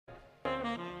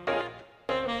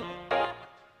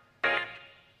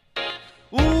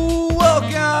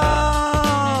Welcome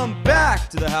back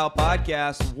to the How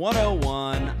Podcast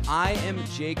 101. I am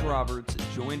Jake Roberts,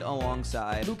 joined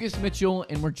alongside Lucas Mitchell,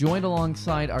 and we're joined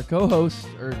alongside our co-host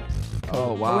or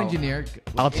co-engineer.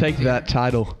 I'll take that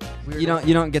title. You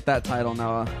don't get that title,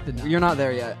 Noah. You're not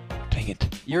there yet. Dang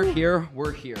it. You're here.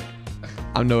 We're here.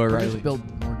 I'm Noah Just Riley,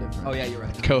 build more different. Oh yeah, you're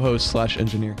right. co-host /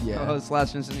 engineer. Yeah.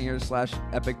 Co-host / engineer /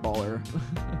 epic baller.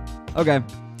 Okay,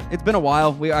 it's been a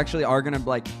while. We actually are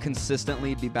gonna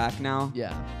consistently be back now.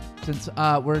 Yeah. Since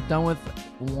we're done with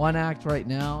one act right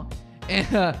now,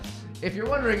 and if you're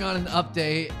wondering on an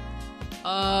update,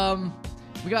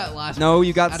 we got last. No,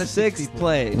 you got out of 6th people.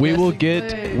 place. We will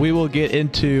Yes, get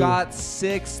into got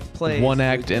 6th place. one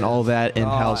act and all that in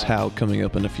How's God. How coming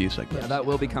up in a few segments. Yeah, that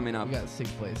will be coming up. We got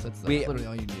 6th place. That's We- literally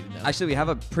all you need to know. Actually, we have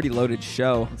a pretty loaded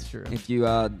show. That's true. If you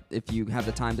have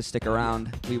the time to stick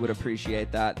around, we would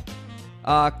appreciate that.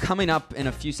 Coming up in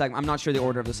a few segments, I'm not sure the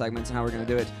order of the segments and how we're going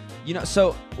to do it.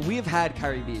 So we've had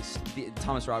Kyrie Beast,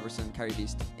 Thomas Robertson, Kyrie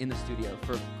Beast in the studio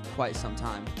for quite some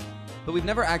time, but we've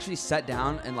never actually sat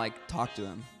down and talked to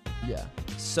him. Yeah.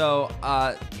 So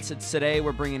today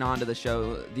we're bringing on to the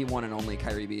show the one and only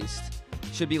Kyrie Beast.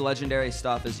 Should be legendary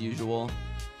stuff as usual.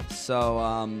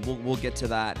 So we'll get to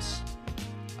that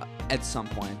at some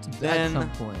point. At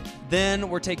some point. Then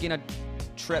we're taking a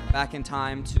trip back in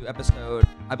time to episode,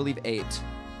 I believe 8,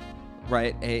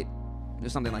 right? 8, or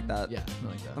something like that. Yeah. Something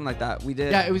like that. Something like that. We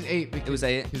did. Yeah, it was 8. It was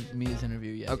 8? Because Mia's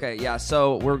interview. Yeah. Okay, yeah.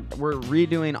 So we're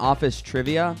redoing Office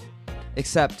Trivia,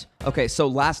 except so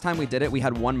last time we did it, we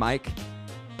had one mic,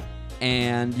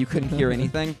 and you couldn't hear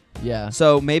anything. Yeah.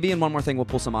 So maybe in one more thing, we'll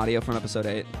pull some audio from episode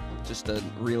 8, just to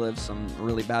relive some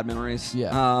really bad memories.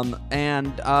 Yeah.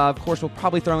 And of course, we'll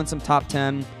probably throw in some top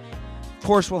 10. Of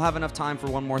course, we'll have enough time for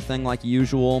one more thing like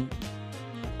usual.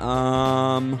 Go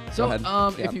ahead.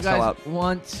 Yeah, if you sell guys out.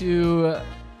 want to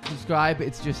subscribe,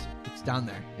 it's down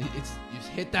there. It's just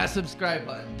hit that subscribe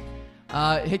button.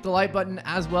 Hit the like button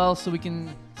as well, so we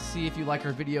can see if you like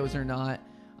our videos or not.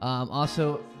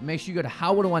 Also, make sure you go to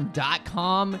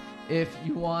how101.com if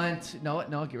you want. No,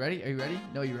 get ready. Are you ready?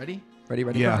 No, you ready? Ready?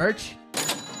 Yeah. For merch.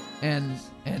 And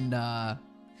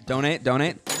Donate.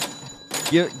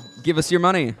 Give us your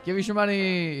money. give us your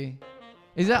money.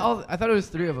 Is that all? I thought it was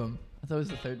 3 of them. I thought it was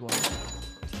the 3rd one.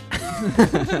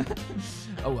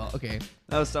 Oh well, okay.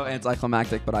 That was so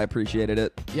anticlimactic, but I appreciated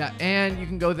it. Yeah, and you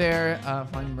can go there,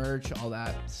 find merch, all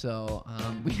that. So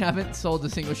we haven't sold a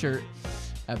single shirt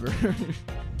ever.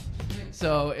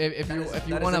 So if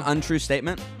you want an to, untrue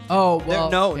statement. oh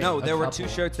well, There were 2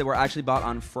 shirts that were actually bought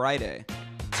on Friday.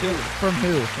 2 from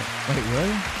who? Wait,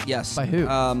 really? Yes. By who?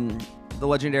 The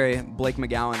legendary Blake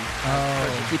McGowan.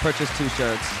 Oh, He purchased 2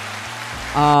 shirts.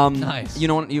 Nice.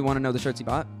 You want to know the shirts he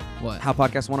bought? what? How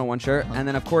Podcast 101 shirt, and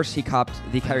then of course he copped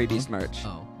the Kyrie Beast merch.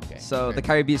 Oh, okay. So Fair the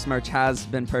Kyrie Beast merch has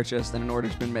been purchased and an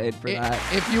order's been made for that.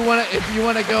 If you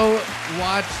wanna go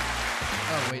watch.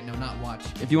 Oh wait, no, not watch.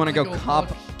 If you want to go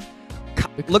cop,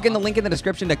 look in the link in the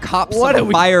description to cop What are some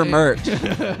we fire saying? merch.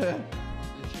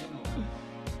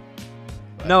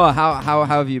 Noah, how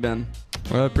have you been?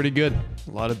 Pretty good.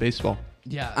 A lot of baseball.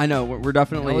 Yeah, I know we're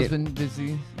definitely Noah's been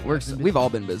busy. we've all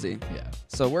been busy. Yeah.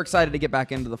 So we're excited to get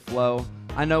back into the flow.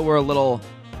 I know we're a little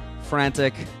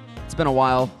frantic. It's been a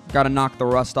while. Got to knock the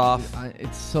rust off.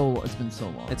 It's been so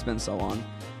long. It's been so long.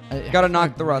 I- Gotta my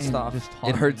knock the rust brain off. just It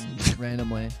talking hurts.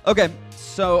 randomly. Okay,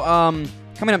 so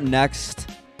coming up next,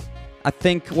 I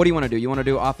think, what do you want to do? You want to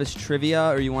do Office Trivia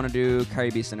or you want to do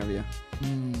Kyrie Beast interview?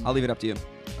 I'll leave it up to you.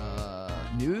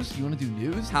 News? You want to do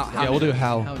news? How Yeah, we'll do news?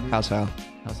 How's How.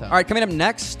 How's how? All right, coming up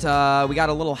next, we got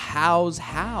a little How's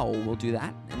How. We'll do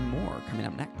that and more coming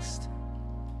up next.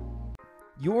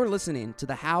 You're listening to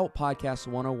the How Podcast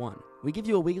 101. We give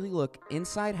you a weekly look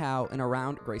inside How and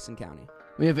around Grayson County.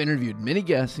 We have interviewed many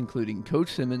guests, including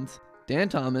Coach Simmons, Dan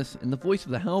Thomas, and the voice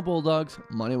of the Hell Bulldogs,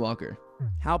 Monty Walker.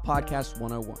 How Podcast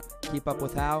 101. Keep up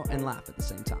with How and laugh at the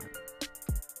same time.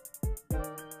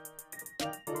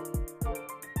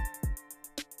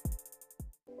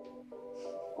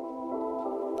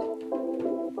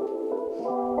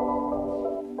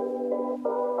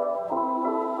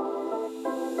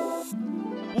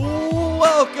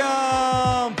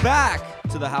 Welcome back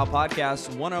to the How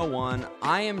Podcast 101.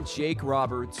 I am Jake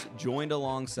Roberts, joined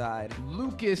alongside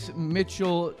Lucas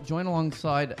Mitchell, joined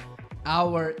alongside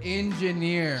our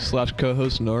engineer. /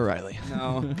 co-host Noah Riley.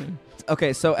 No.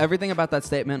 Okay, so everything about that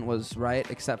statement was right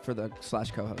except for the /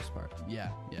 co-host part. Yeah.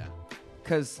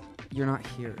 Because you're not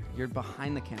here. You're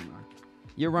behind the camera.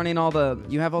 You're running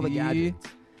you have all the gadgets.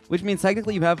 Which means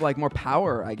technically you have more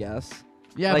power, I guess.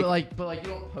 Yeah, Like- but you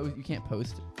don't post. You can't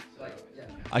post. So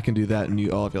I can do that, and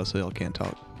all of y'all say y'all can't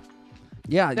talk.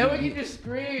 Yeah, Then we you, can just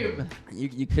scream.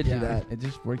 you could do that. It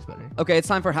just works better. Okay, it's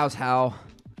time for How's How.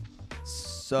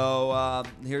 So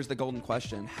here's the golden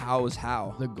question: How's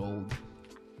how? The gold.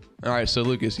 All right, so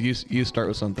Lucas, you start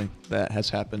with something that has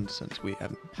happened since we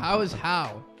haven't. How is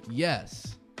how?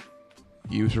 Yes.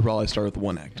 You should probably start with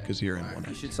one act because you're in one You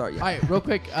act. should start. Yeah. All right, real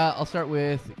quick. I'll start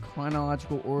with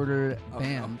chronological order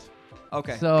band.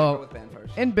 Okay. So- go with band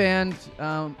first. In band,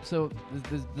 so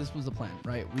this was the plan,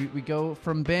 right? We go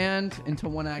from band into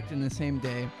one act in the same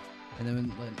day, and then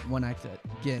one act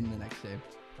again the next day.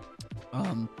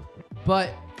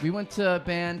 But we went to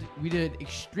band. We did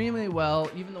extremely well.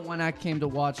 Even the one act came to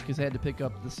watch because they had to pick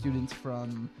up the students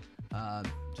from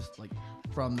just like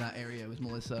from that area. It was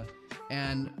Melissa,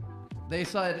 and they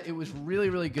said it was really,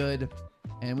 really good.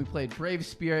 And we played Brave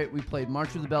Spirit. We played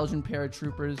March of the Belgian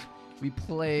Paratroopers. We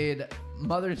played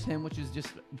Mother's Hymn, which is just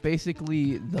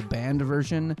basically the band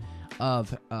version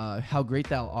of How Great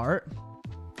Thou Art.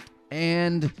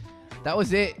 And that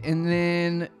was it. And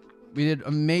then we did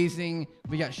amazing.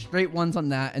 We got straight ones on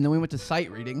that. And then we went to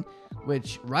sight reading,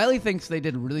 which Riley thinks they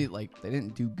did really, they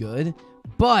didn't do good.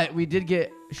 But we did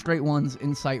get straight ones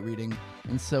in sight reading.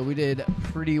 And so we did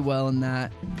pretty well in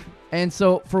that. And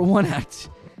so for one act,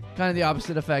 kind of the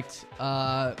opposite effect.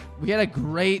 We had a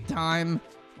great time.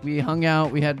 We hung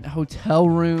out. We had hotel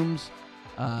rooms.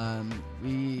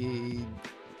 We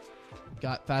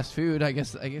got fast food. I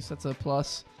guess that's a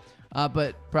plus.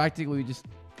 But practically, we just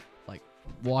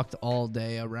walked all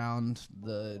day around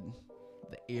the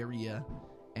area,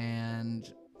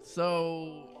 and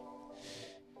so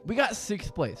we got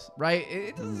 6th place. Right?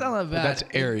 It doesn't sound that bad. That's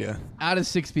area. Out of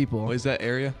 6 people. What is that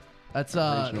area? That's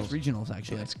Regionals. regionals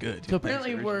actually. That's good. So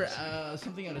apparently Thanks, we're regionals.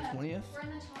 something out of 20th. We're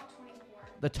in the top 24.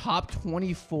 The top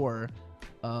 24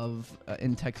 of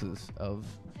in Texas of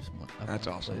just one. of That's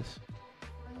one awesome. place.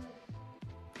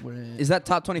 We're in, Is that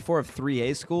top 24 of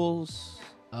 3A schools?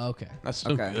 okay? That's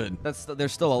still good.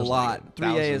 There's still a There's lot. like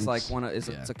 3A is thousands. like one of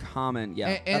Yeah. it's a common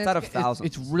And that's out of it's- thousands.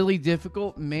 It's really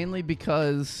difficult, mainly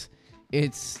because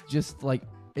it's just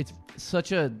it's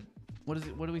such a what is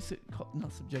it? What do we say?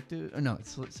 Not subjective? Or no,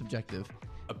 it's subjective.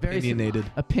 Very sub- Opinionated.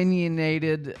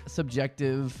 Opinionated,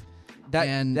 subjective.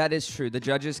 and that is true. The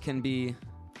judges can be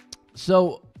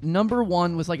So number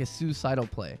 1 was a suicidal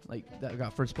play, that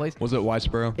got 1st place. Was it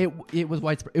Whitesboro? It was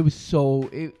widespread. It was so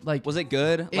Was it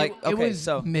good? it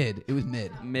was mid. It was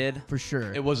mid mid. for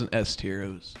sure. It wasn't S tier. It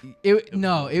was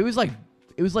It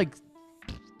was like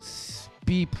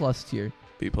B plus tier.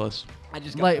 B plus. I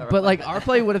just got But our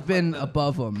play would have been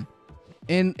above them.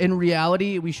 In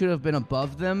reality, we should have been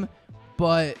above them,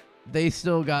 but they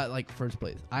still got 1st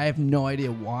place. I have no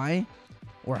idea why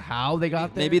or how they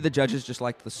got there. maybe the judges just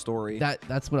liked the story.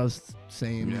 that's what I was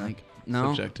saying. Yeah. no.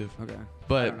 Subjective. Okay. I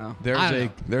But don't know. I don't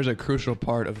know. there's a crucial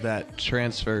part of that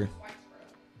transfer.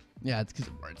 Yeah, it's because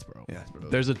of Whitesboro. Yeah.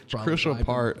 Whitesboro There's a probably crucial vibing.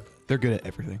 part. They're good at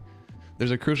everything.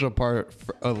 There's a crucial part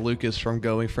of Lucas from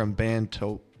going from band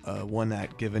to one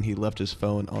act, given he left his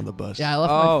phone on the bus. Yeah, I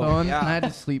left Oh, my phone yeah. and I had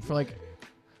to sleep for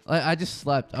I just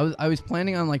slept. I was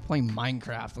planning on playing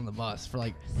Minecraft on the bus for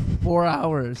 4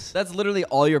 hours. That's literally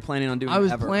all you're planning on doing I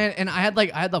was ever. planning, and I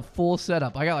had the full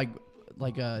setup. I got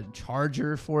like a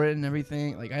charger for it and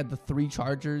everything. I had the 3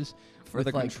 chargers For with,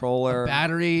 the controller. a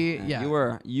battery. Yeah,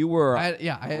 You were I had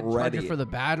a ready. charger for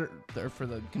the for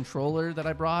the controller that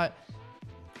I brought.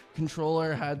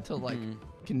 Controller had to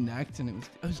connect, and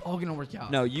it was all gonna work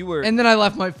out. No, you were And then I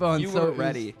left my phone. you so were it was-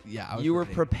 ready. Yeah, I was you were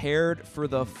ready. prepared for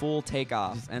the full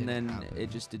takeoff, Just and didn't then happen.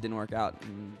 it didn't work out.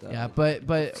 And, Yeah,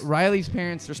 but Riley's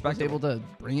parents was respectable. able to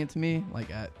bring it to me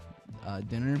at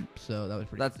dinner, so that was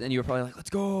pretty. and you were probably like, "Let's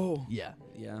go." Yeah,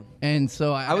 Yeah. and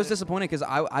so I was disappointed because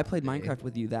I played Minecraft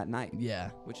with you that night, Yeah,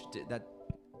 which did that.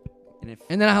 And if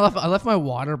and then I left my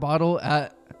water bottle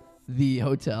at the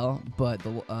hotel, but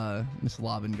the Miss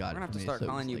Lobbin got we're gonna it have for to me, start so it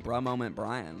calling was you Bruh Moment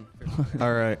Brian.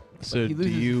 All right. But So he do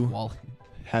loses his you wallet.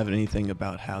 have anything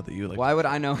about how that you like? Why would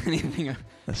I know anything?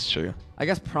 That's true. I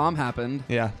guess prom happened.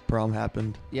 Yeah, prom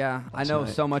happened. Yeah, I That's know right.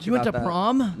 so much You went about to that.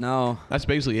 prom? No. That's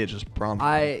basically it. Just prom.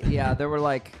 There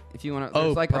were if you want to,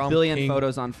 there's Oh, a prom billion king.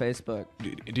 photos on Facebook.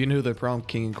 Do you know who the prom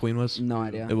king and queen was? No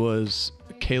idea. It was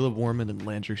Caleb Warman and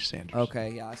Landry Sanders.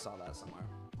 Okay, yeah, I saw that somewhere.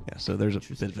 Yeah, so there's a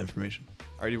bit of information.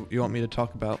 All right, you want me to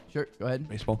talk about Sure, go ahead.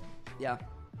 baseball? Yeah,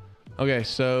 Okay,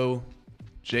 so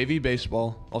JV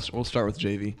baseball. We'll start with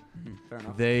JV. fair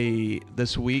enough.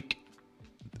 This week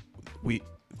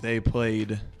they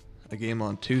played a game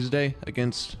on Tuesday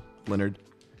against Leonard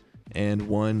and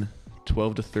won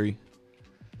 12-3,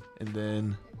 and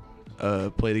then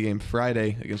played a game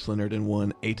Friday against Leonard and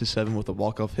won 8-7 with a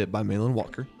walk-off hit by Malin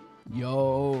Walker.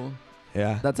 Yo,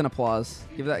 Yeah. That's an applause.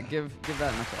 Give that an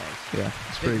applause. Yeah.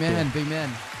 It's pretty Big man, cool. big man.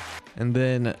 And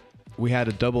then we had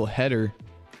a double header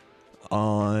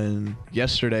on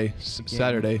yesterday,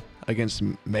 Saturday, against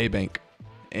Maybank,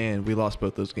 and we lost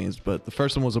both those games. But the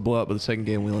first one was a blowout, but the second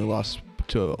game we only lost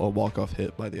to a walk-off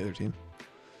hit by the other team.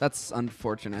 That's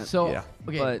unfortunate. So, Yeah.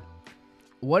 okay, but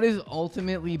what is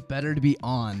ultimately better to be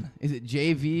on? Is it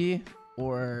JV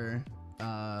or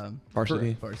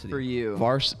Varsity. Varsity. for you,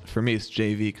 For me, it's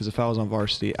JV, because if I was on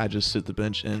varsity, I just sit the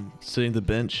bench, and sitting the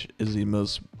bench is the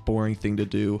most boring thing to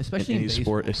do Especially in in any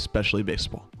sport, especially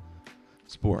baseball.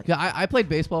 It's boring. Yeah, I played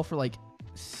baseball for like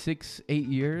 6-8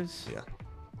 years, Yeah.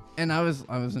 and I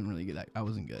wasn't really good. I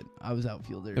wasn't good. I was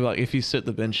outfielder. Like if you sit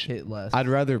the bench, Hit less. I'd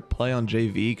rather play on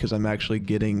JV because I'm actually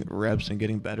getting reps and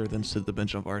getting better than sit the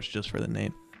bench on varsity just for the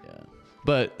name. Yeah.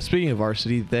 But speaking of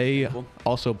varsity, they Cool.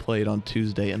 also played on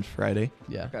Tuesday and Friday.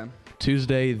 Yeah. okay.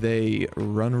 Tuesday they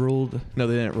run ruled. No,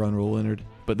 they didn't run rule Leonard,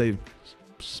 but they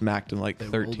smacked them like They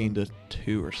rolled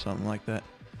 13-2 or something like that.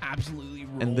 Absolutely.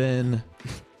 And then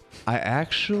I Say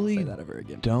actually that ever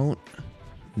again. don't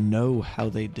know how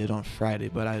they did on Friday,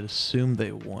 but I'd assume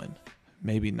they won.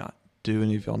 Maybe not. Do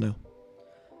any of y'all know?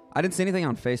 I didn't see anything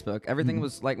on Facebook. Everything Mhm.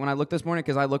 was like when I looked this morning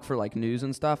because I look for like news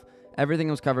and stuff. Everything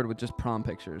was covered with just prom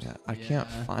pictures. Yeah, I can't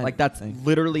Yeah. find Like that's anything.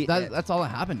 literally it. that's all that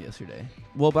happened yesterday.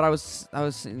 Well, but I was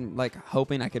like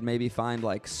hoping I could maybe find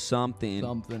like something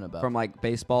Something about from like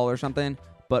baseball or something.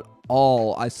 But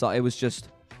all I saw it was just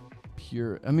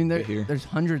pure. I mean, Right here. there's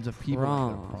hundreds of people at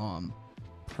Prom. prom.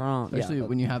 prom. Especially yeah,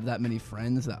 when you have that many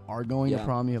friends that are going to Yeah.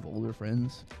 prom. You have older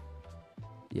friends.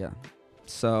 yeah.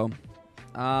 So,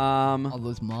 All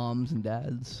those moms and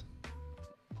dads.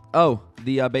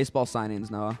 the baseball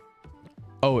signings, Noah.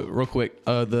 Oh, real quick.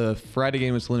 The Friday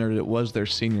game with Leonard, it was their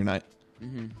senior night.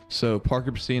 Mm-hmm. So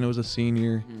Parker Pacino was a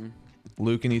senior.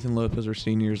 Luke and Ethan Lopez were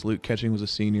seniors. Luke Ketching was a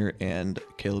senior, and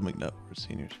Caleb McNutt were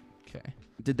seniors. Okay.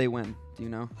 Did they win? Do you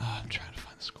know? I'm trying to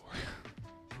find the score.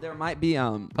 There might be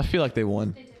I feel like they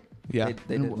won. Yeah.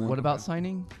 They And did win. what about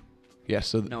signing? Yeah.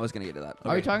 So Noah's gonna get to that.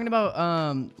 Are you talking about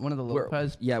one of the We're-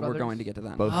 Lopez? yeah, brothers? we're going to get to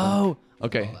that. both. Oh.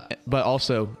 Okay. Saw that. But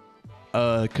also,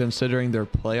 considering their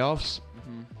playoffs,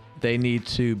 Mhm. they need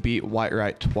to beat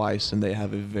Whitewright twice, and they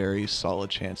have a very solid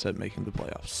chance at making the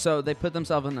playoffs. So they put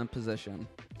themselves in a position.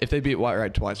 If they beat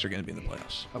Whitewright twice, they're going to be in the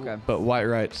playoffs. Okay. But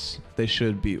Whitewrights, they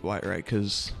should beat Whitewright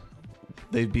because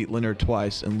they beat Leonard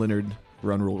twice, and Leonard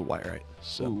run ruled Whitewright.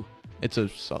 So Ooh. it's a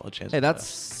solid chance. Hey, of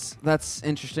that's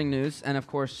interesting news, and of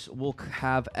course we'll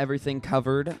have everything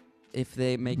covered if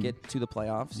they make Mhm. it to the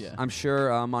playoffs. Yeah. I'm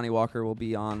sure Monty Walker will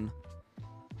be on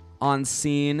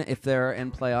scene if they're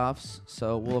in playoffs.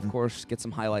 So we'll of Mhm. course get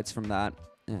some highlights from that,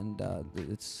 and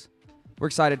we're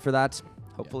excited for that.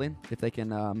 Hopefully, if they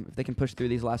can push through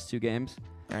these last two games.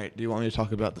 All right. Do you want me to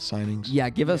talk about the signings? Yeah,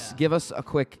 give Yeah. us a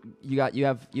quick. You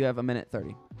have a minute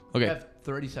 30. Okay. You have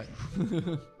 30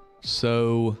 seconds.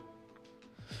 So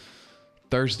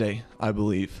Thursday, I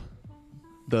believe,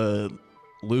 the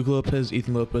Luke Lopez,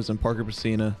 Ethan Lopez, and Parker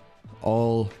Pacina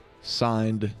all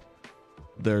signed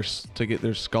to get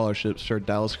their scholarships for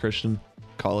Dallas Christian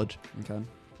College, Okay.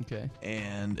 Okay.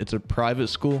 and it's a private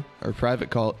school or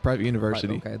private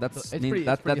university. Okay, that's It's pretty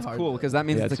that's hard cool to- because that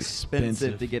means Yeah, it's it's expensive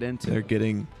expensive. to get into. They're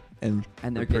getting and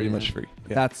and they're they're pretty getting much in. free.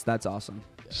 Yeah. That's awesome.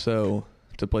 So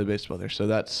to play baseball there, so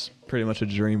that's pretty much a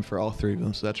dream for all three of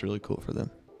them. So that's really cool for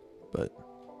them. But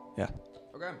yeah,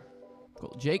 Okay.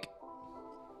 Cool. Jake.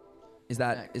 Is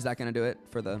that going to do it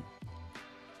for the?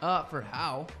 For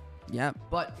how? Yeah.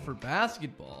 But for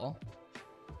basketball,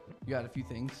 you got a few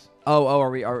things.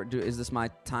 Is this my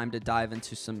time to dive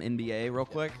into some NBA real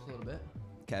quick? Just a little bit.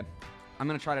 Okay. I'm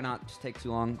going to try to not just take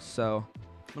too long, so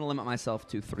I'm going to limit myself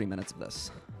to 3 minutes of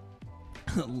this.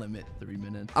 Limit 3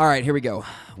 minutes. All right, here we go.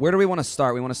 Where do we want to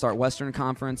start? We want to start Western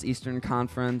Conference, Eastern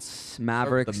Conference,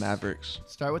 Mavericks. the Mavericks.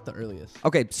 Start with the earliest.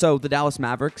 Okay, so the Dallas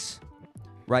Mavericks,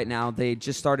 right now, they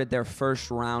just started their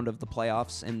first round of the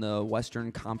playoffs in the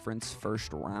Western Conference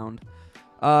first round.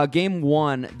 Game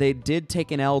 1, they did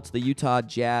take an L to the Utah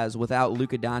Jazz without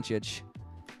Luka Doncic.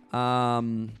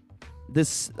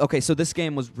 So this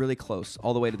game was really close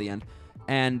all the way to the end.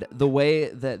 And the way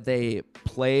that they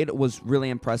played was really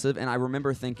impressive. And I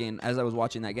remember thinking, as I was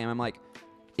watching that game, I'm like,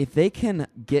 if they can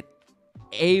get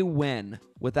a win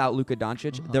without Luka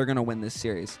Doncic, they're going to win this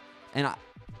series. And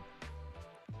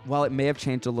while it may have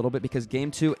changed a little bit because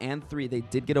game 2 and 3, they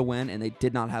did get a win and they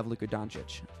did not have Luka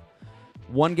Doncic.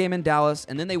 One game in Dallas,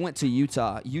 and then they went to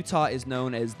Utah. Utah is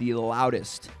known as the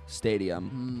loudest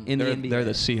stadium in the NBA. They're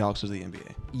the Seahawks of the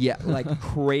NBA. Yeah, like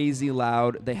crazy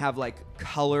loud. They have like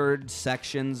colored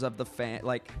sections of the fan.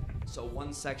 Like, so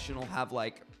one section will have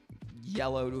like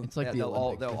yellow. It's like the they'll all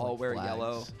Olympics. There's, all like, wear flags.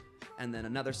 yellow, and then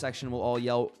another section will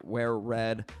all wear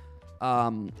red.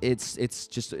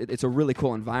 It's a really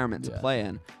cool environment to play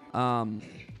in.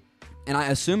 And I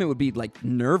assume it would be like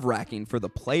nerve-wracking for the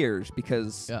players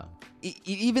because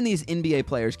even these NBA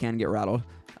players can get rattled.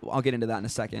 I'll get into that in a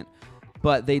second.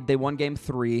 But they won Game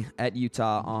 3 at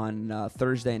Utah on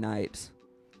Thursday night,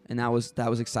 and that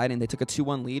was exciting. They took a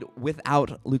 2-1 lead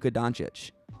without Luka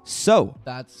Doncic. So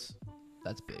That's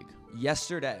big.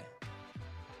 yesterday,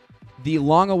 the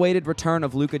long-awaited return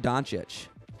of Luka Doncic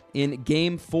in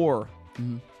Game 4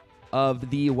 of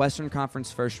the Western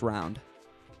Conference first round.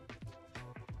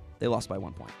 They lost by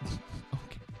 1 point.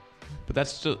 But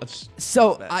that's still that's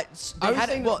So bad. I was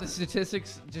saying that the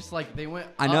statistics just like they went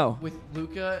I up know. with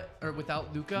Luka or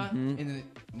without Luka, and then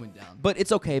it went down. But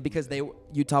it's okay because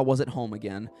Utah was at home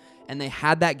again, and they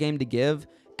had that game to give.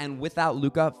 And without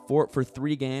Luka for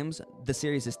 3 games, the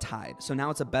series is tied. So now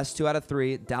it's a best 2 out of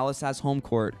 3. Dallas has home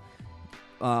court.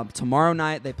 Tomorrow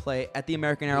night they play at the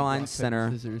American Airlines Center.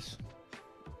 Scissors.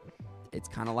 It's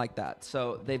kind of like that.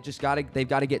 So they've got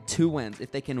to get 2 wins.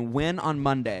 If they can win on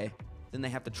Monday, then they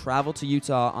have to travel to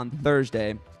Utah on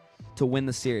Thursday to win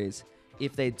the series.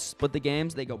 If they split the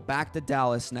games, they go back to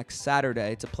Dallas next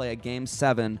Saturday to play a Game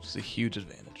 7. it's a huge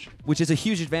advantage. Which is a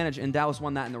huge advantage, and Dallas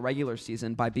won that in the regular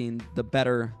season by being the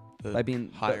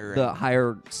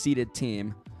higher seeded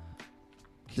team.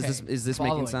 Is this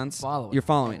making sense? Following. You're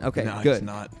following. Okay, No, good. It's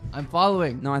not. I'm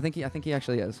following. No, I think he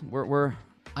actually is. We're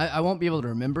I won't be able to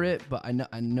remember it, but I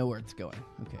know where it's going.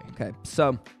 Okay.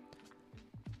 So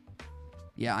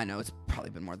yeah, I know it's probably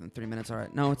been more than 3 minutes. All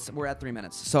right, no, we're at 3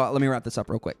 minutes. So let me wrap this up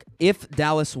real quick. If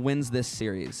Dallas wins this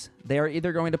series, they are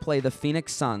either going to play the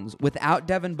Phoenix Suns without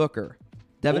Devin Booker.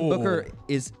 Devin Booker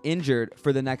is injured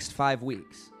for the next 5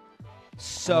 weeks.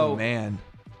 So Oh, man.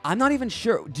 I'm not even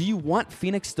sure. Do you want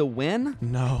Phoenix to win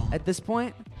No. at this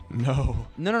point? No.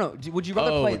 No. Would you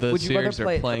rather play? the Would you rather series they're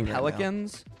play playing the right now.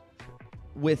 Pelicans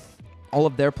with all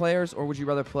of their players, or would you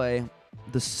rather play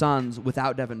the Suns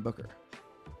without Devin Booker?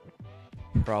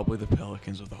 Probably the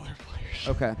Pelicans with all their players.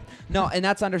 Okay. No, and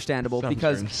that's understandable Sounds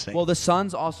because insane. well, the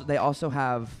Suns also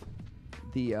have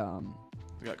the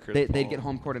They got Chris they'd Paul. get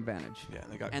home court advantage. Yeah,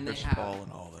 they got and they Chris have- Paul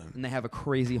and all them. And they have a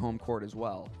crazy home court as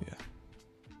well. Yeah.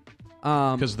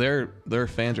 Because Because their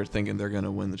fans are thinking they're going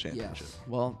to win the championship. yes.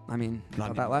 Well, I mean, Not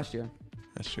how about anymore. last year?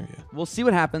 That's true, yeah. We'll see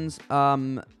what happens.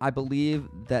 I believe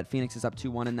that Phoenix is up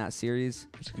 2-1 in that series.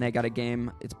 And they got a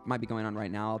game. It might be going on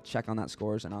right now. I'll check on that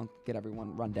scores, and I'll get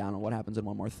everyone run down on what happens in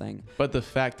one more thing. But the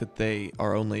fact that they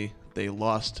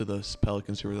lost to the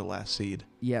Pelicans, who were the last seed,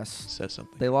 Yes. says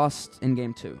something. They lost in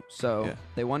Game 2. So Yeah.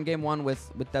 they won Game 1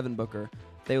 with Devin Booker.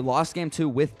 They lost Game 2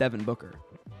 with Devin Booker.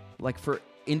 Like for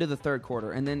into the third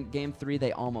quarter. And then Game 3,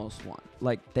 they almost won.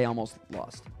 Like they almost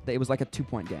lost. It was like a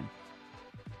 2-point game.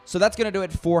 So that's going to do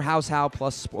it for House How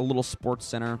plus a little Sports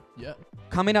Center. Yeah.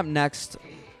 Coming up next,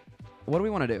 what do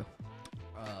we want to do?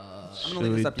 I'm Should gonna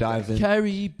leave we this up to you dive guys. in?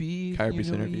 Kyrie B. Kyrie's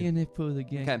interview. in it for the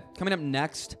game. Okay, coming up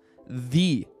next,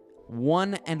 the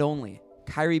one and only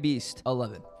Kyrie Beast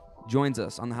 11. joins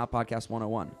us on the How Podcast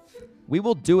 101. We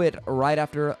will do it right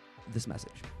after this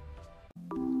message.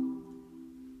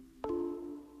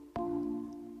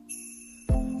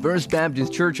 First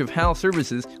Baptist Church of Howe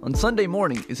services on Sunday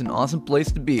morning is an awesome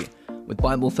place to be, with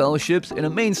Bible fellowships and a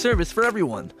main service for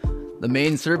everyone. The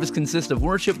main service consists of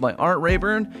worship by Art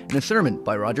Rayburn and a sermon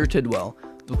by Roger Tidwell.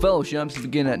 The fellowships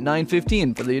begin at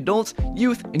 9:15 for the adults,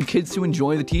 youth, and kids to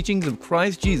enjoy the teachings of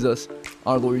Christ Jesus,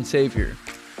 our Lord and Savior.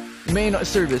 The main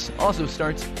service also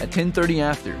starts at 10:30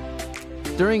 after.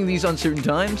 During these uncertain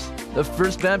times, the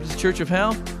First Baptist Church of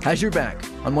Howe has your back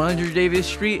on 100 Davis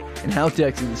Street in Howe,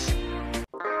 Texas.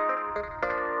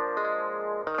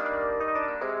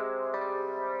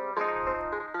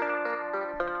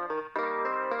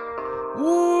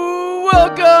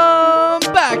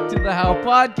 Welcome back to the How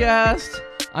Podcast.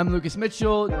 I'm Lucas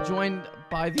Mitchell, joined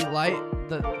by the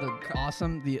the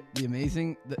awesome, the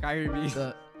amazing, the Kyrie Beast.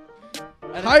 the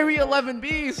Kyrie 11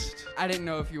 Beast. I didn't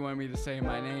know if you wanted me to say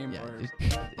my name Yeah, or.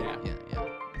 yeah.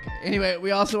 Okay. Anyway,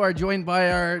 we also are joined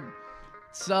by our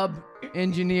sub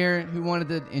engineer who wanted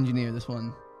to engineer this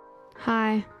one.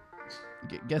 Hi,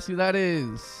 Guess who that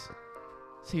is?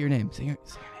 Say your name. Say your name.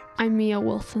 I'm Mia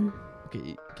Wilson.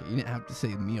 Okay, you didn't have to say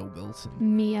Mia Wilson.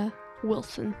 Mia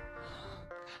Wilson.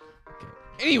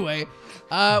 Anyway,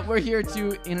 we're here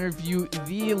to interview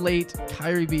the late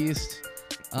Kyrie Beast.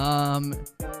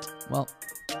 Well,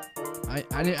 I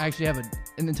didn't actually have an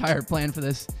entire plan for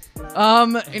this.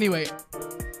 Anyway,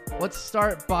 let's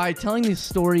start by telling the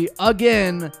story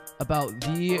again about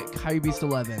the Kyrie Beast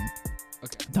 11.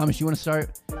 Okay. Thomas, you want to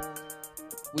start?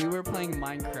 we were playing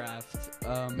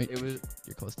Minecraft. Wait. It was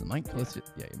You're close to the mic. Close to,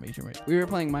 yeah, you made your mic. we were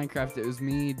playing Minecraft. It was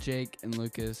me, Jake, and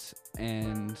Lucas,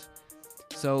 and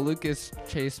so Lucas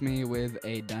chased me with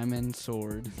a diamond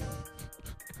sword.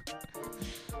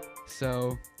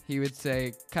 So he would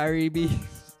say, "Kyrie Beast."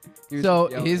 He would So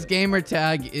yell his it. gamer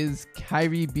tag is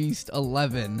Kyrie Beast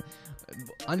 11,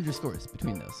 underscores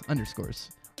between those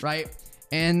underscores, right?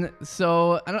 And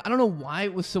so I don't know why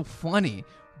it was so funny,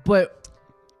 but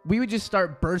we would just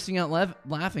start bursting out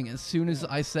laughing as soon as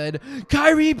I said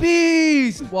Kyrie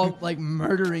Beast while like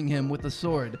murdering him with the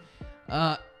sword.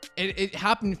 It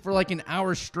happened for like an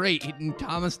hour straight, and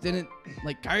Thomas didn't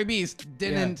like Kyrie Beast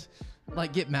didn't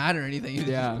like get mad or anything. He was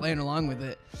Yeah. just playing along with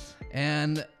it,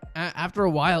 and after a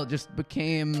while, it just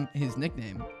became his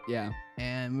nickname, Yeah.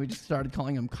 and we just started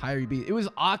calling him Kyrie Beast. It was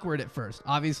awkward at first.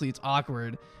 Obviously, it's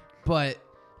awkward, but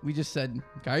we just said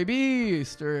Kyrie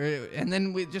Beast, and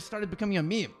then we just started becoming a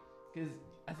meme because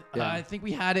I think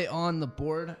we had it on the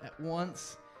board at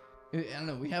once. I don't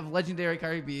know. We have legendary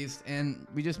Kyrie Beast, and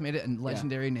we just made it a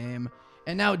legendary name.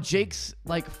 And now Jake's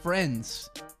like friends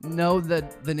know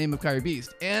the name of Kyrie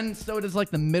Beast, and so does like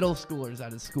the middle schoolers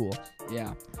at his school.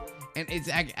 Yeah. And it's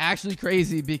actually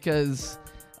crazy because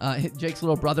Jake's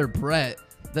little brother Brett,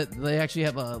 that they actually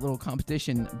have a little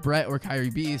competition, Brett or Kyrie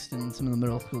Beast, and some of the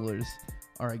middle schoolers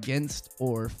are against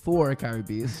or for Kyrie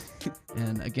Beast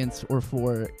and against or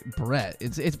for Brett.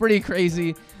 It's pretty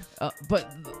crazy,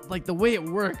 but like the way it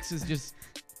works is just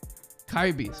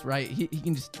Kyrie Beast, right? He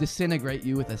can just disintegrate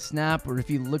you with a snap, or if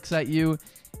he looks at you,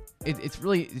 it's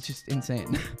just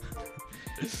insane.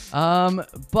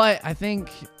 But I think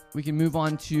we can move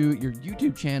on to your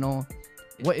YouTube channel.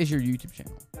 What is your YouTube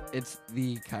channel? It's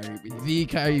the Kyrie Beast. The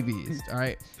Kyrie Beast. All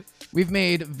right. We've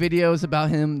made videos about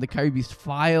him, the Kyrie Beast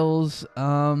files.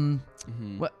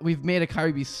 What we've made a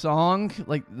Kyrie Beast song.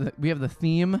 Like we have the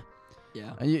theme.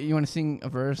 Yeah. You want to sing a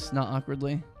verse, not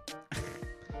awkwardly?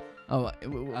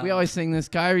 We always sing this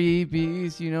Kyrie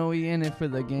Beast. You know, we in it for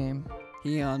the game.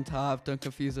 He on top. Don't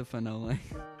confuse it for no like.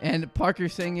 And Parker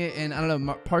sang it, and I don't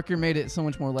know. Parker made it so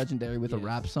much more legendary with a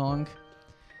rap song.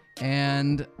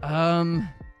 And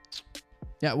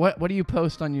yeah. What do you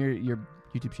post on your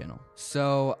YouTube channel?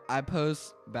 So I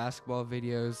post basketball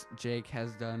videos. Jake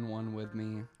has done one with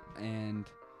me, and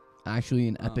Actually,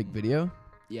 an epic video.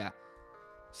 yeah.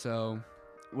 So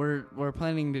we're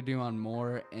planning to do on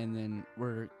more, and then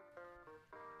we're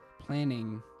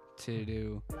planning to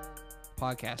do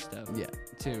podcast stuff. Yeah.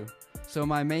 Too. So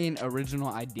my main original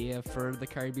idea for the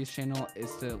Kyrie Beast channel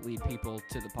is to lead people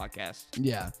to the podcast.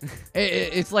 Yeah.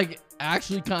 It's like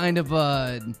actually kind of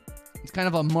a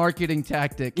marketing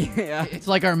tactic. Yeah. It's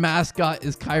like our mascot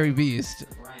is Kyrie Beast.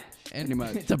 And Pretty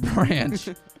much. It's a branch.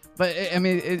 But I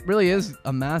mean, it really is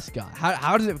a mascot.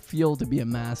 How does it feel to be a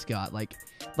mascot? Like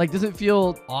does it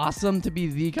feel awesome to be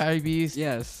the Kyrie Beast?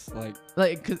 Yes,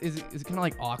 like Cause is it kind of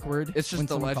like awkward? it's just when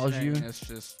the someone calls you? legendariness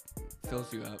just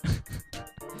fills you up.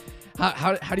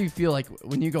 How do you feel like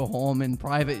when you go home in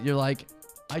private? You're like,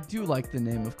 I do like the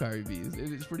name of Kyrie Beast.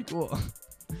 It's pretty cool.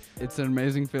 It's an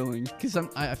amazing feeling. Cause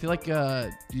I feel like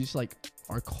you just like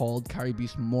are called Kyrie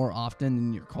Beast more often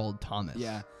than you're called Thomas.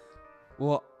 Yeah.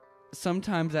 Well,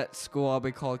 sometimes at school I'll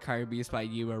be called Kyrie Beast by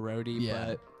you or Rody, Yeah.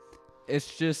 but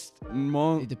it's just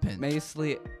It depends.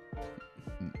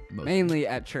 mainly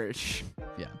at church.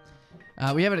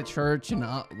 Yeah. We have it at church, and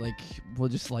we'll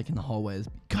just like in the hallways,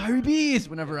 Kyrie Beast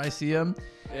whenever I see him,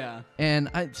 Yeah. and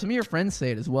some of your friends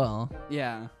say it as well.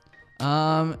 Yeah.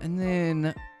 And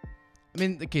then, I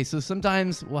mean, okay, so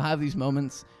sometimes we'll have these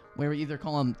moments where we either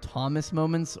call them Thomas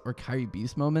moments or Kyrie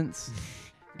Beast moments.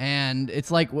 And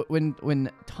it's like when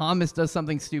Thomas does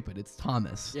something stupid, it's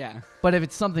Thomas. Yeah. But if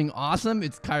it's something awesome,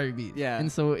 it's Kyrie Beast. Yeah.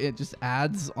 And so it just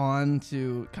adds on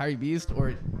to Kyrie Beast, or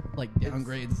it like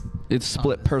downgrades. It's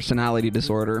split Thomas. personality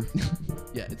disorder.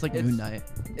 Yeah, it's like It's- Moon Knight.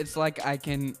 It's like I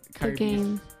can The Kyrie Beast.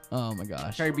 game. Oh my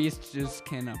gosh. Kyrie Beast just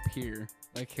can appear.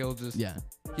 Like he'll just Yeah.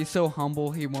 He's so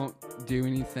humble, he won't do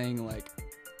anything like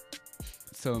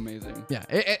so amazing. Yeah.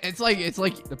 It's like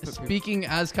The p- speaking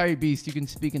as Kyrie Beast, you can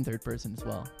speak in third person as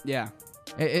well. Yeah.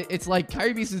 It's like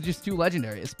Kyrie Beast is just too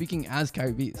legendary. It's speaking as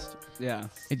Kyrie Beast. Yeah.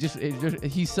 It just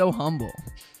he's so humble.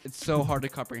 It's so hard to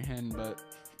comprehend, but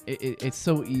It's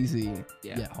so easy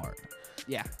Yeah. yet hard.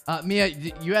 yeah. Mia,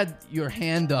 you had your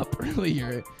hand up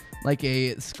earlier, like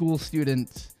a school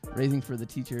student raising for the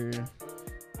teacher.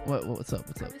 What's up?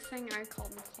 I was saying I called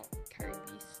him Kyrie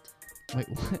Beast. Wait,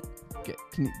 what?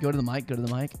 Can you go to the mic? Go to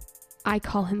the mic. I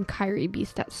call him Kyrie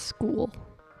Beast at school.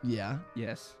 Yeah.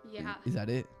 Yes. Yeah. Is that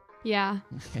it? Yeah.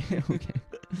 Okay.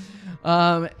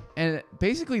 And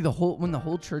basically when the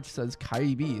whole church says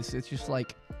Kyrie Beast, it's just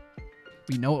like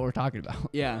we know what we're talking about.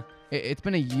 Yeah. It's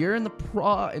been a year in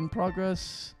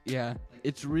progress. Yeah.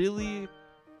 It's really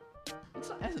It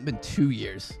hasn't been 2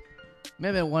 years.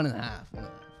 Maybe 1.5.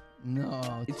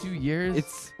 No, It's- 2 years.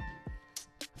 it's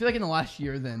I feel like in the last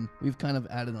year, then we've kind of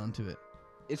added on to it.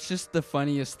 it's just the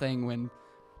funniest thing when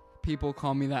people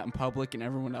call me that in public and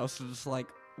everyone else is just like,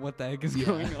 what the heck is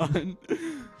going on?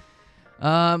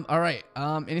 All right.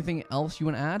 Anything else you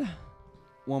want to add?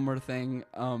 One more thing.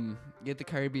 Get the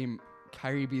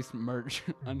Kyrie Beast merch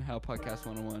on How Podcast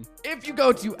 101. If you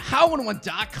go to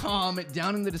how101.com,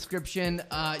 down in the description,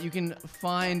 you can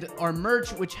find our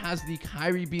merch, which has the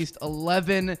Kyrie Beast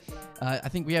 11. I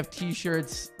think we have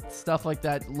t-shirts, stuff like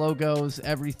that, logos,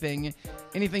 everything.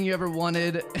 Anything you ever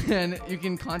wanted. And you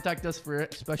can contact us for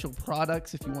special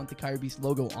products if you want the Kyrie Beast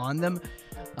logo on them.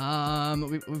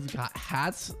 We've got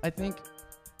hats, I think.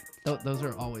 Those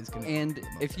are always going to And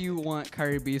if you want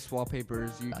Kyrie Beast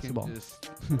wallpapers, you Basketball. can just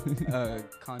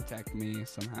contact me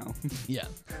somehow. Yeah.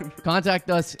 Contact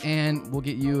us and we'll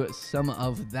get you some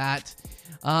of that.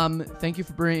 Thank you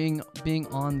for being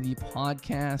on the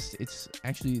podcast. It's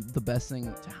actually the best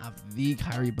thing to have the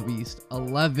Kyrie Beast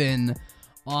 11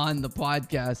 on the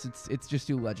podcast. It's just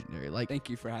too legendary. Like, Thank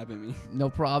you for having me.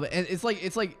 no problem. And it's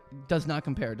like does not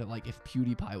compare to like if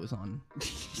PewDiePie was on.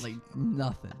 Like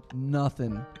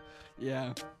nothing.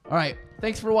 Yeah. All right.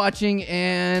 Thanks for watching.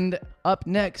 And up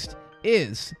next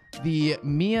is the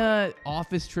Mia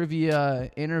office trivia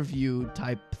interview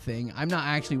type thing. I'm not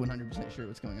actually 100% sure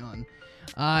what's going on.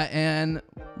 And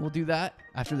we'll do that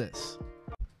after this.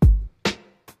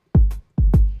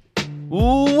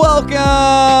 Welcome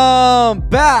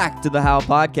back to the How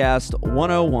Podcast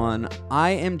 101.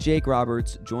 I am Jake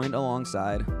Roberts, joined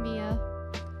alongside, Mia.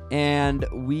 and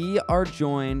we are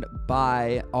joined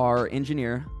by our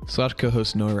engineer. /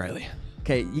 co-host Noah Riley.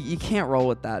 Okay, you can't roll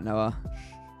with that, Noah.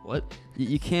 What?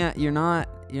 You can't. You're not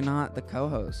the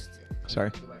co-host.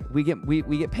 Sorry. We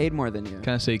get paid more than you.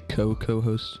 Can I say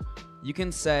co-host You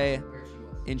can say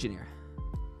engineer.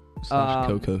 /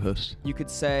 co-host? You could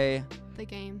say. The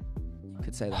game. You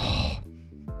could say that.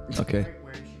 Okay.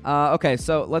 Okay,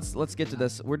 so let's get to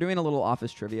this. We're doing a little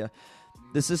office trivia.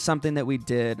 This is something that we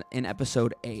did in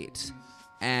episode 8,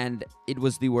 and it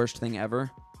was the worst thing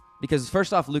ever. Because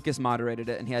first off, Lucas moderated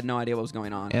it, and he had no idea what was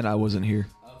going on. And I wasn't here.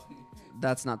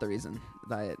 That's not the reason.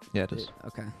 Yeah, it is.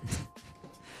 Okay.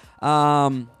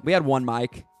 We had one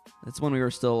mic. That's when we were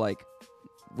still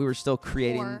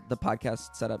creating Poor. the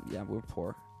podcast setup. Yeah, we were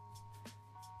poor.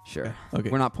 Sure. Okay.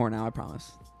 We're not poor now, I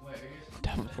promise.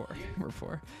 We're poor. We're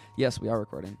poor. Yes, we are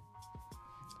recording.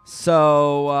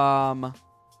 So,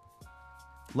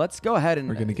 let's go ahead and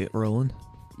We're gonna get rolling.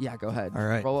 Yeah, go ahead. All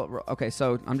right. Roll. Okay,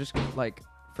 so I'm just like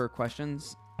for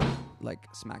questions, like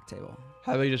smack table.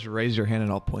 How about you just raise your hand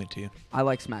and I'll point to you? I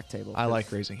like smack table. I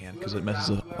like raising hand because it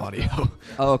messes up audio.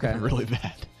 Oh, okay. Really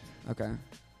bad. Okay.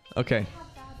 Okay.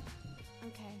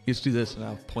 Okay. You just do this and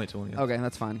I'll point to one of you. Okay,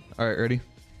 that's fine. All right, ready?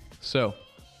 So,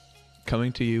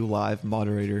 coming to you live,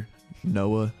 moderator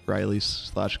Noah Riley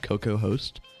 / Coco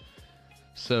host.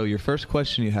 So your first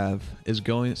question you have is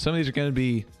going. Some of these are going to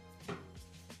be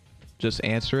just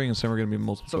answering, and some are going to be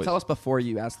multiple So choice. tell us before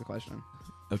you ask the question.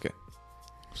 Okay.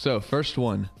 So first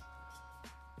one.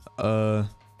 Okay,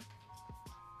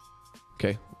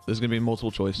 this is going to be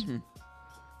multiple choice. Mhm.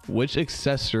 Which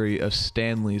accessory of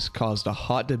Stanley's caused a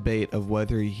hot debate of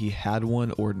whether he had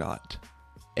one or not?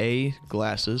 A,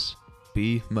 glasses.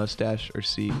 B, mustache. Or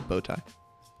C, bow tie.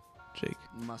 Jake.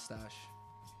 Mustache.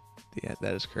 Yeah,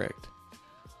 that is correct.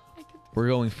 I could. We're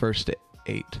going first to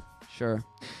 8. Sure.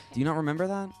 Do you not remember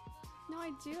that? No,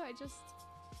 I do.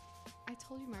 I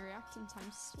told you my reaction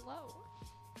time's slow.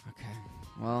 Okay.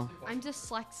 Well. I'm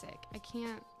dyslexic. I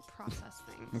can't process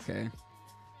things. Okay.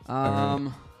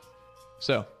 right.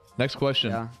 So, next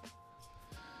question. Yeah.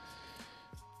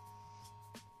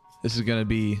 This is going to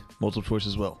be multiple choice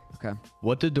as well. Okay.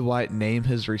 What did Dwight name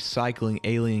his recycling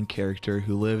alien character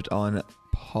who lived on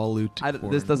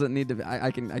Paluticorn? This doesn't need to be. I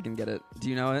can get it. Do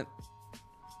you know it?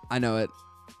 I know it.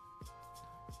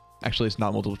 Actually, it's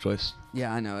not multiple choice.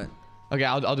 Yeah, I know it. Okay,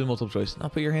 I'll do multiple choice. I'll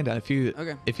put your hand down. If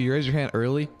you raise your hand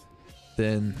early,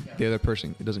 then the other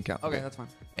person, it doesn't count. Okay, that's fine.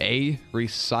 A,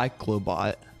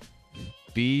 Recyclobot.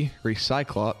 B,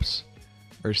 Recyclops.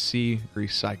 Or C,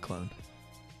 Recyclone.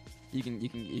 You can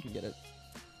get it.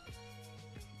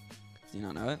 Do you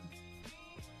not know it?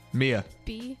 Mia.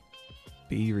 B.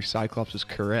 B, Recyclops is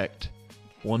correct.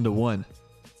 1-1.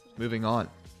 Moving on.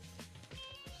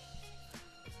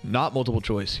 Not multiple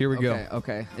choice. Here we go.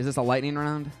 Okay. Is this a lightning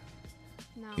round?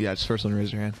 No. Yeah, it's first one to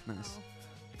raise your hand. Nice.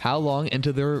 How long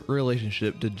into their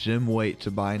relationship did Jim wait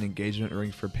to buy an engagement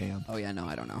ring for Pam? Oh yeah, no,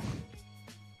 I don't know.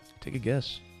 Take a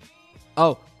guess.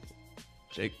 Oh,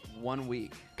 Jake. 1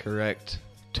 week. Correct.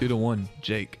 2-1,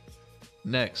 Jake.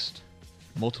 Next,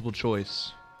 multiple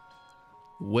choice.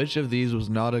 Which of these was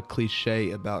not a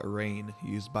cliche about rain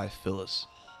used by Phyllis?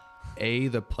 A,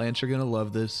 the plants are going to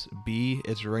love this. B,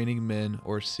 it's raining men.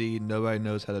 Or C, nobody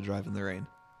knows how to drive in the rain.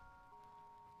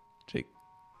 Jake.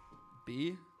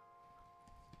 B.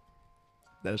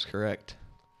 That is correct.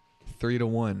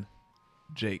 3-1,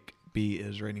 Jake. B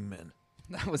is raining men.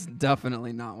 That was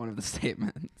definitely not one of the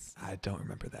statements. I don't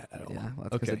remember that at all. Yeah, well, that's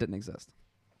because Okay. it didn't exist.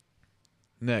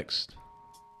 Next.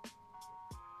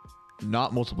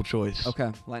 Not multiple choice.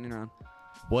 Okay, lightning round.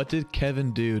 What did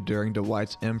Kevin do during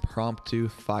Dwight's impromptu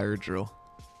fire drill?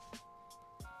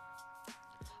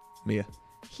 Mia.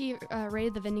 He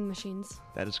raided the vending machines.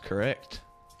 That is correct.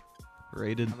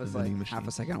 Rated I was the like vending machine. half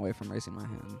a second away from raising my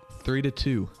hand.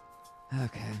 3-2.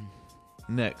 Okay.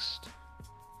 Next.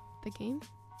 The game?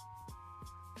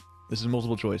 This is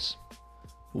multiple choice.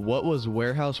 What was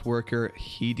warehouse worker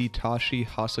Hidetashi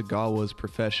Hasagawa's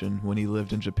profession when he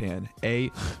lived in Japan? A,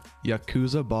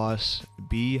 Yakuza boss.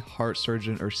 B, heart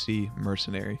surgeon. Or C,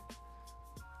 mercenary.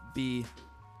 B.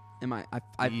 Am I?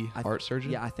 B, heart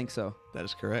surgeon? Yeah, I think so. That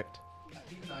is correct.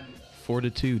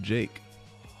 4-2, Jake.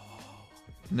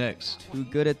 Next. Too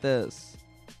good at this.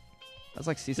 That's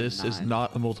like season This 9. is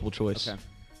not a multiple choice. Okay.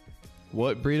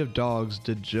 What breed of dogs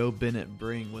did Joe Bennett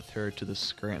bring with her to the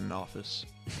Scranton office?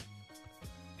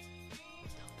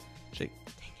 Jake.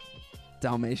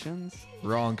 Dalmatians?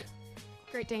 Wrong.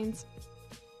 Great Danes.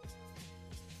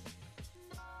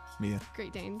 Mia.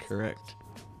 Great Danes. Correct.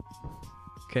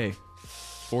 Okay.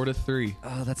 4-3.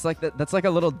 Oh, that's like a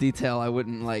little detail I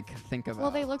wouldn't like think about.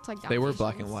 Well, they looked like They were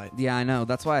black and Dalmatians. white. Yeah, I know.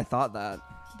 That's why I thought that.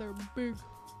 They're big.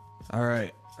 All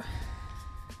right.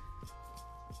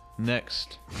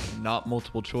 Next. Not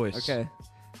multiple choice. Okay.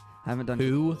 I haven't done.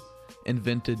 Who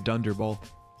invented Dunderball?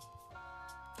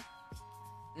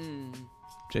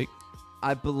 Jake.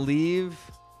 I believe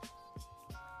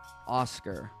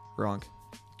Oscar. Wrong.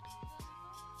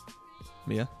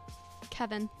 Mia.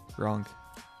 Kevin. Wrong.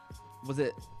 Was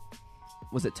it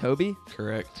Toby?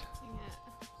 Correct.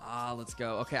 Ah, let's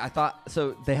go. Okay, I thought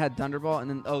so. They had Dunderball,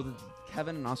 and then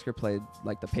Kevin and Oscar played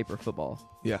like the paper football.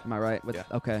 Yeah. Am I right? Yeah.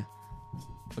 Okay.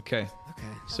 Okay. Okay.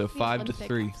 So That's the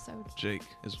 5-3. Olympic episode. Jake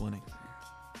is winning.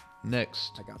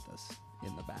 Next. I got this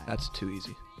in the bag. That's too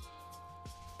easy.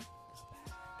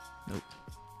 Nope.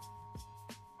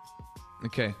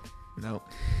 Okay. Nope.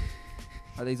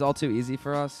 Are these all too easy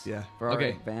for us? Yeah. For our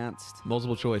Okay. advanced.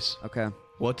 Multiple choice. Okay.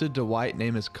 What did Dwight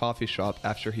name his coffee shop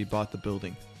after he bought the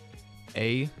building?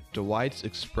 A. Dwight's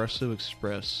Espresso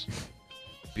Express.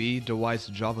 B. Dwight's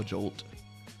Java Jolt.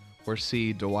 Or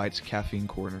C. Dwight's Caffeine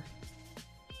Corner.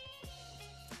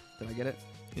 Did I get it?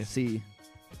 Yeah. C.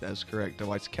 That is correct.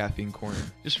 Dwight's Caffeine Corner.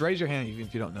 Just raise your hand even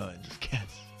if you don't know it. Just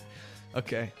guess.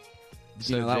 Okay. Do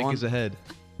So you know that Jake one? is ahead.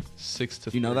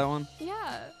 6-3. Do you know that one?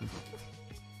 Yeah.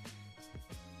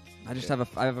 I just have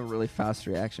a really fast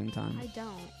reaction time. I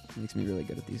don't. Makes me really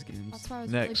good at these games. That's why I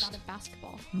was Next. really bad at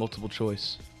basketball. Multiple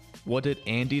choice. What did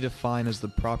Andy define as the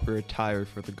proper attire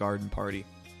for the garden party?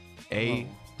 A.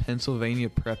 Oh. Pennsylvania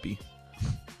preppy.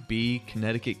 B.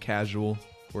 Connecticut casual.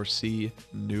 Or C.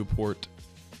 Newport.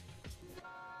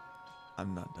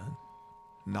 I'm not done.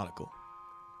 Nautical.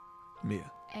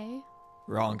 Mia. A.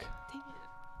 Wrong. Dang it.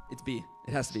 It's B.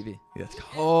 It has to be B. Yes.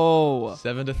 Oh.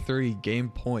 7-3. Game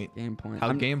point. Game point.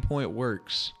 How game point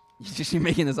works. You're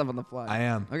making this up on the fly. I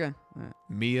am. Okay. All right.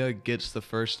 Mia gets the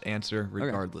first answer Okay.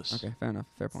 regardless. Okay. Fair enough.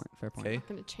 Fair point. Fair point. Okay. Not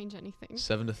gonna change anything.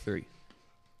 7-3.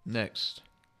 Next.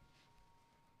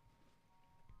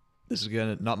 This is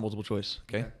gonna not multiple choice.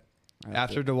 Okay. All right,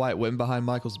 After Dwight went behind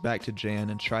Michael's back to Jan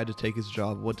and tried to take his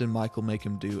job, what did Michael make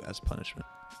him do as punishment?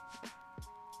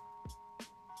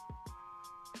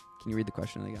 Can you read the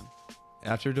question again?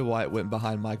 After Dwight went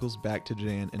behind Michael's back to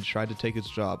Jan and tried to take his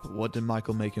job, what did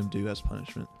Michael make him do as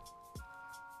punishment?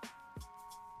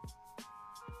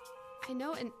 I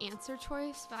know an answer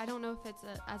choice, but I don't know if it's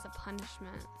as a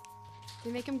punishment. Do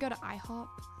they make him go to IHOP?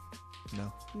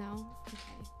 No. No? Okay.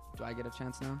 Do I get a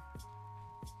chance now?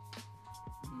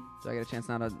 Do I get a chance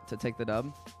now to take the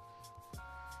dub?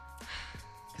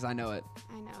 Because I know it.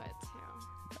 I know it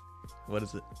too. What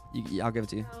is it? I'll give it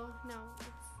to you. No,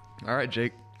 it's All right,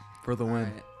 Jake, for the win.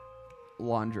 All right.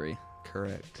 Laundry.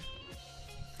 Correct.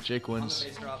 Jake wins.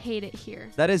 I hate it here.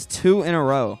 That is 2 in a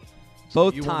row.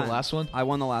 Both You times. won the last one? I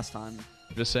won the last time.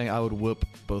 I'm just saying I would whoop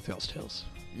both y'all's tails.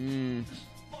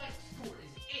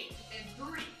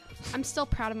 I'm still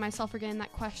proud of myself for getting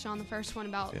that question on the first one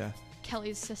about Yeah.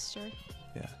 Kelly's sister.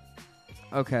 Yeah.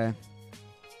 Okay.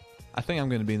 I think I'm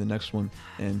going to be in the next one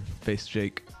and face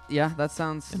Jake. Yeah, that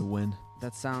sounds. and win.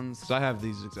 That sounds. So I have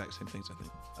these exact same things, I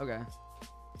think. Okay.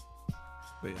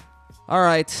 But yeah. All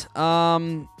right.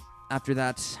 After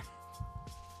that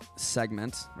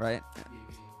segment, right?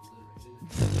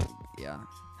 Yeah.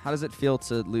 How does it feel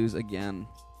to lose again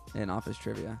in office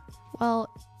trivia? Well,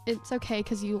 it's okay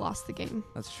because you lost the game.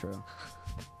 That's true.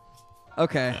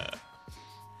 Okay.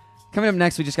 Coming up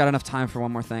next, we just got enough time for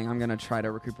one more thing. I'm going to try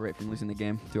to recuperate from losing the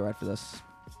game. Do it right for this.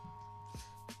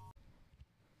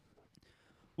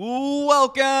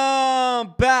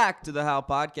 Welcome back to the How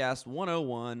Podcast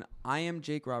 101. I am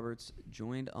Jake Roberts,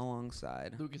 joined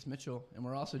alongside Lucas Mitchell, and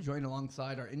we're also joined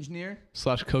alongside our engineer,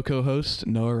 / Coco host,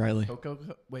 Noah Riley.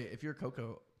 Wait, if you're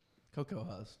Coco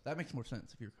host, that makes more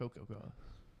sense. If you're Coco host,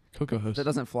 Coco host. That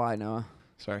doesn't fly, Noah.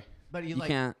 Sorry. but You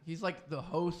can't. he's like the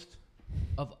host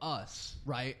of us,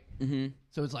 right? Mm-hmm.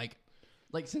 So it's like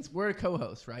since we're a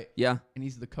co-host, right? Yeah. And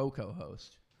he's the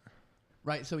co-host,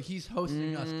 right? So he's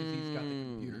hosting us because he's got the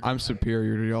computer. I'm right?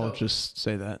 superior to y'all. So- Just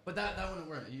say that. But that wouldn't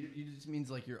work. You just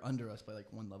means like you're under us by like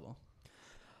one level.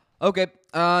 Okay.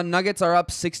 Nuggets are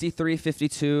up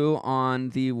 63-52 on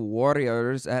the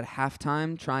Warriors at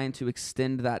halftime, trying to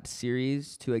extend that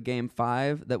series to a Game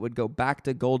 5 that would go back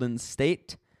to Golden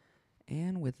State.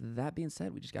 And with that being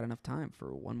said, we just got enough time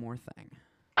for one more thing.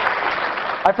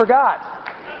 I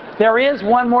forgot. There is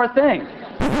one more thing.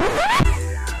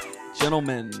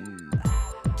 Gentlemen,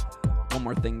 one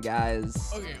more thing,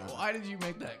 guys. Okay, why did you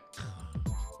make that?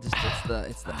 Just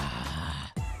it's the.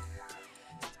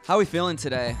 How are we feeling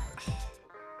today?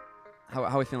 How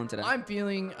are we feeling today? I'm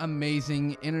feeling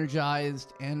amazing,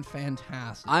 energized, and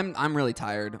fantastic. I'm really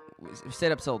tired. We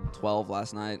stayed up till 12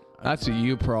 last night. That's a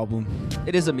you problem.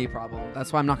 It is a me problem.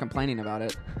 That's why I'm not complaining about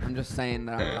it. I'm just saying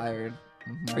that I'm tired.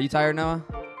 Are you tired, Noah?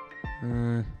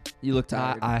 You look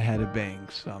tired. I had a bang,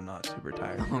 so I'm not super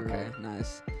tired. Okay,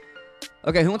 nice.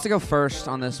 Okay, who wants to go first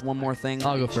on this one more thing?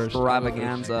 I'll go first.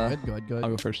 Extravaganza. Good. I'll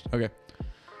go first. Okay.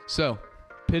 So,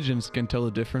 pigeons can tell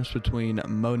the difference between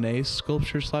Monet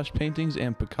sculptures / paintings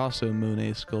and Picasso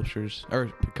Monet sculptures or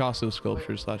Picasso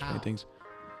sculptures / paintings.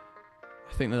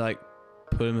 I think they like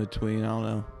put in between. I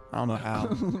don't know how,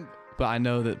 but I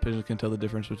know that pigeons can tell the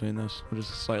difference between those, which is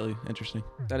slightly interesting.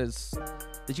 That is.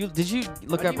 Did you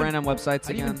look I up didn't random websites I didn't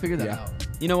again? even figure that Yeah. out.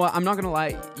 You know what? I'm not gonna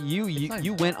lie. You nice.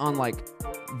 went on like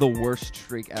the worst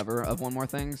streak ever of One More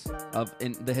Things of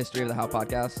in the history of the How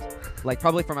Podcast. Like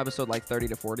probably from episode like 30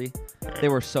 to 40. They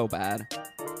were so bad.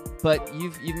 But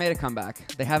you've made a comeback.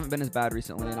 They haven't been as bad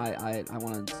recently, and I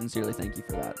want to sincerely thank you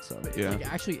for that. So Yeah.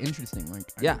 Like, actually interesting. Like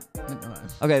Yeah. I didn't know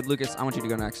that. Okay, Lucas, I want you to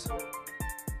go next.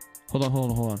 Hold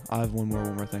on. I have one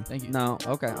more thing. Thank you. No.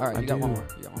 Okay. All right. I You got one do. more.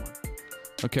 You got one more.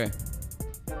 Okay.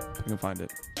 I can find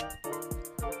it.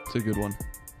 It's a good one.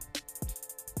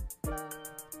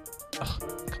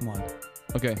 Ugh, come on.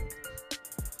 Okay.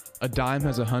 A dime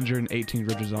has 118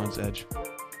 ridges on its edge.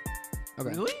 Okay.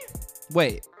 Really?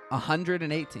 Wait.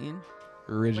 118?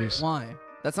 Ridges. Why?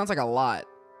 That sounds like a lot.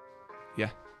 Yeah.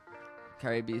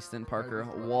 Carrie Beast and Parker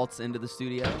Carrie Beast. waltz into the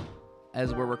studio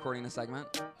as we're recording the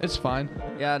segment. It's fine.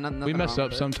 Yeah, nothing We mess wrong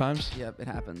up with it. sometimes. Yep, it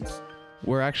happens.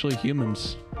 We're actually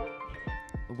humans.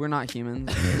 We're not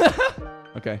humans.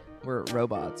 Okay. We're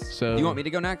robots. So- do you want me to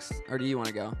go next, or do you want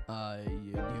to go?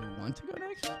 You want to go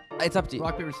next? It's up to you.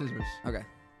 Rock paper scissors. Okay.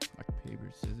 Rock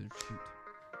paper scissors shoot.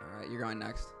 All right, you're going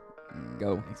next.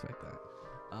 Go. Didn't expect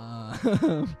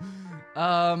that.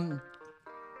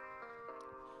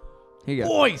 Here you go.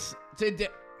 Voice today.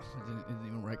 It didn't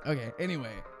even work. Okay.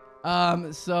 Anyway,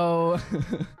 so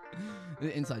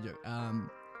the inside joke.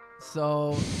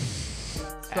 So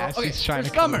Ashley's trying for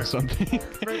to come summer. up with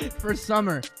something. for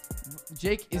summer,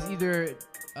 Jake is either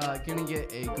gonna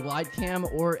get a glide cam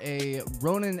or a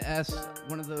Ronin S,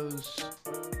 one of those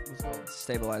what's it called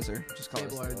Stabilizer. Just call it a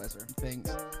Stabilizer stabilizer.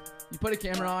 things. You put a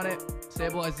camera on it,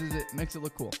 stabilizes it, makes it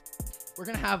look cool. We're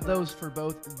gonna have those for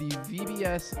both the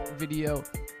VBS video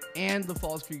and the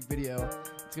Falls Creek video.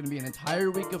 It's gonna be an entire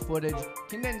week of footage,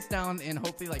 condensed down in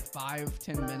hopefully like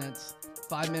 5-10 minutes.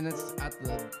 5 minutes at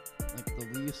the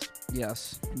least,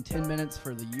 Yes. and 10 minutes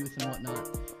for the youth and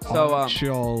whatnot. So Aren't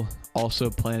y'all also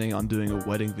planning on doing a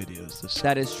wedding videos this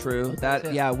that is true. That's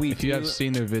it. Yeah, we If you do. have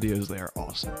seen their videos, they are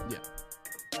awesome. Yeah,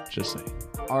 Just saying.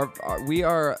 We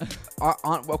are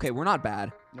okay. We're not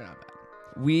bad. they're not bad.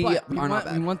 We But are not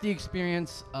we bad. want the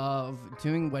experience of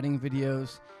doing wedding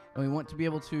videos, and we want to be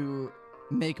able to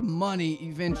make money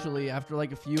eventually after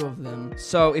like a few of them.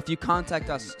 So if you contact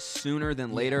us sooner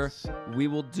than later, Yes. we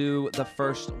will do the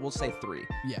first. We'll say 3.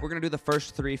 Yeah. We're gonna do the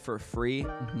first 3 for free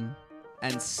Mm-hmm.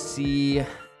 and see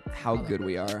how that good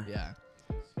we are. Yeah.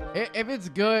 If it's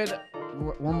good,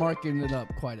 we're marking it up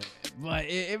quite a bit. But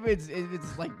if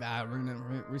it's like that,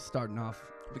 we're starting off.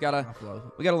 We gotta off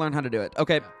low. learn how to do it.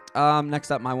 Okay.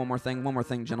 Next up, my one more thing,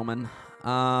 gentlemen.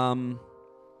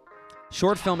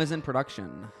 Short film is in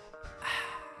production.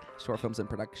 Short film's in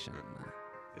production.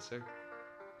 Yes, sir.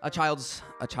 A child's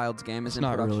game is It's in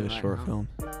not production. really a right short now. film.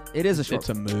 It is a short. It's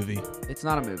a movie. It's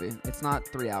not a movie. It's not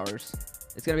 3 hours.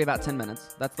 It's gonna be about 10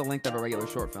 minutes. That's the length of a regular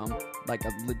short film, like a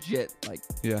legit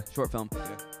Yeah. short film.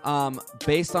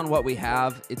 Based on what we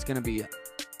have, it's gonna be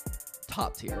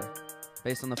top tier.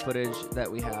 Based on the footage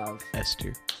that we have, S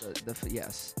tier.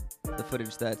 yes, the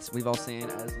footage that we've all seen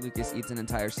as Lucas eats an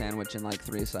entire sandwich in like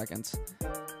 3 seconds.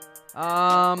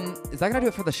 Is that gonna do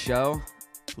it for the show?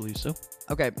 Believe so.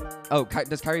 Okay. Oh,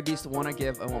 does Kyrie Beast want to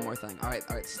give a one more thing? All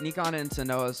right. Sneak on into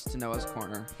Noah's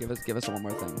corner. Give us a one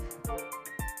more thing.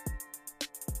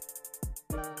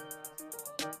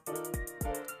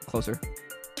 Closer.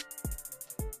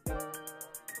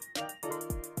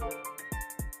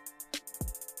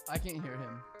 I can't hear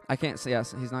him. I can't see.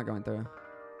 Yes, he's not going through.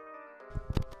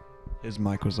 His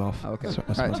mic was off. Oh, okay. So-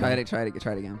 All right. Try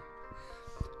it again.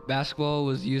 Basketball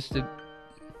was used to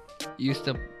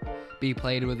be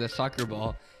played with a soccer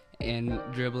ball, and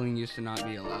dribbling used to not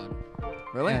be allowed.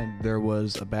 Really? And there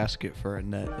was a basket for a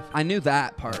net. I knew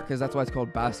that part because that's why it's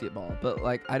called basketball. But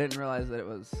like, I didn't realize that it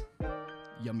was.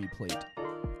 Yummy plate.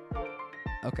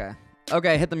 Okay.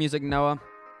 Okay. Hit the music, Noah.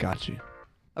 Got you.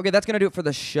 Okay, that's going to do it for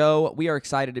the show. We are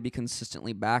excited to be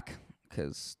consistently back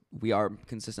because we are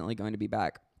consistently going to be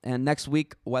back. And next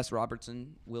week, Wes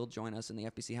Robertson will join us in the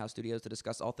FBC House Studios to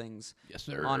discuss all things Yes,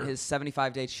 sir. on his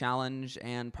 75-day challenge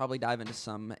and probably dive into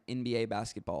some NBA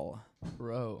basketball.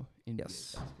 Bro.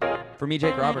 Yes. For me,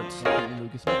 Jake Roberts,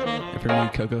 Lucas Mitchell. And for me,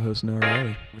 Coco host Noah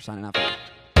Riley. we're signing out.